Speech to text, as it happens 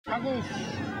Agus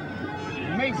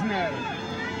Meisner.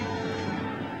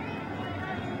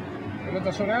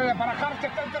 Pelota sobre área para Hart, que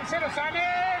está el tercero. Sanneh.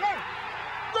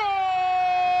 ¡Gol!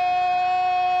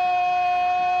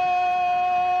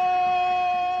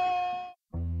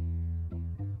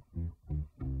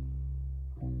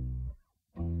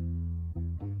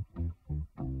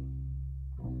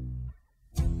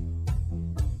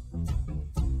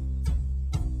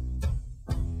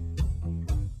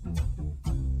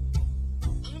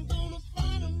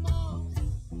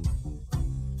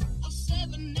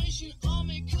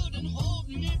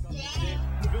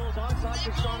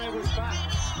 Sanneh was back.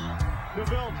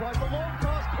 Neville tried the long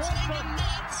cross,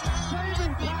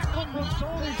 saving tackle from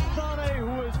Tony Sanneh,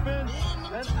 who has been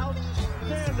an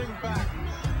outstanding back.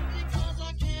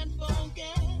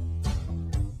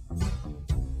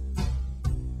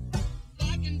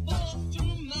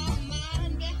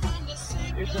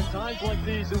 It's at times like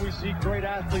these that we see great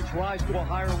athletes rise to a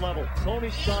higher level. Tony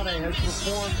Sanneh has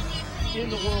performed in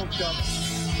the World Cup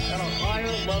at a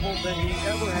higher level than he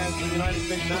ever has in the United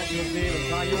States national team. And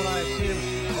Ty, you and I have seen him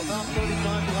about 30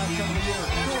 times the last couple of years.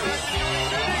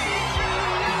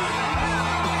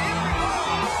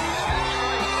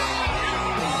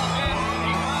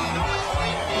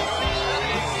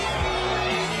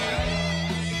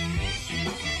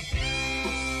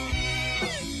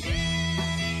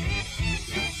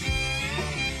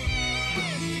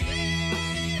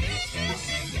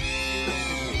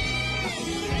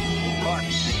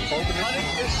 Open running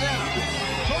is Sanneh.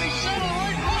 Tony Sanneh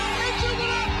right back into the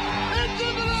net! Into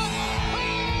the net!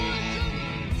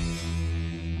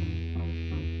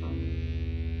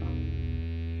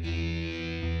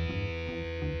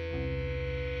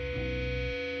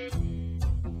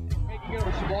 Making it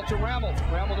over the ball to Rammel.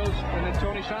 Rammel knows, and then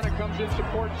Tony Sanneh comes in,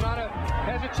 supports Sanneh,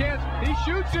 has a chance. He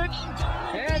shoots it,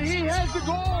 and he has the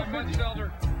goal.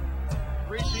 Metzelder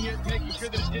reaching it, making sure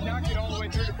that it did not get all the way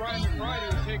through to Brian McBride,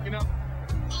 who was taken up.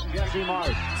 Jesse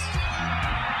Marsh.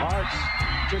 Marsh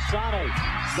to Sanneh.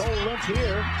 No limp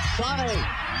here. Sanneh.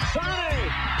 Sanneh.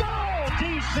 Goal,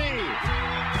 DC.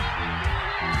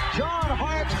 John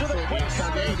Harps to the quick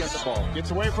side. Gets the ball.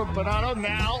 Gets away from Panano.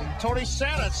 Now, Tony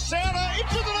Sanneh. Sanneh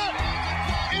into the net.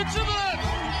 Into the net.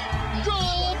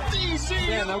 Goal, DC.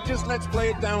 Yeah, now just let's play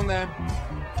it down there.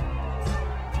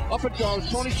 Up it goes.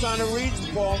 Tony Sanneh reads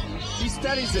the ball. He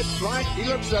steadies it, right? He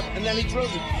looks up and then he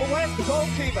drills it. But where's the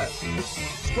goalkeeper?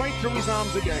 Straight through his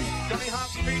arms again. Johnny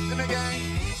Hart's beats him again.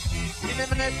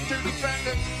 Eliminates two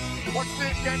defenders. Watch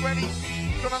this, get ready.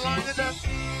 Gonna line it up.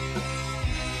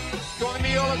 Tony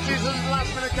Miola sees the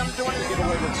last minute comes to anything. Get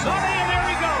away with Sanneh, and there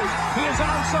he goes. He is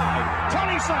onside.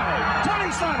 Tony Sanneh. Tony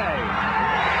Sanneh.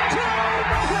 2-0.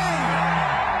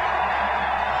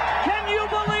 Can you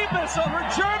believe this over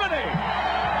Germany?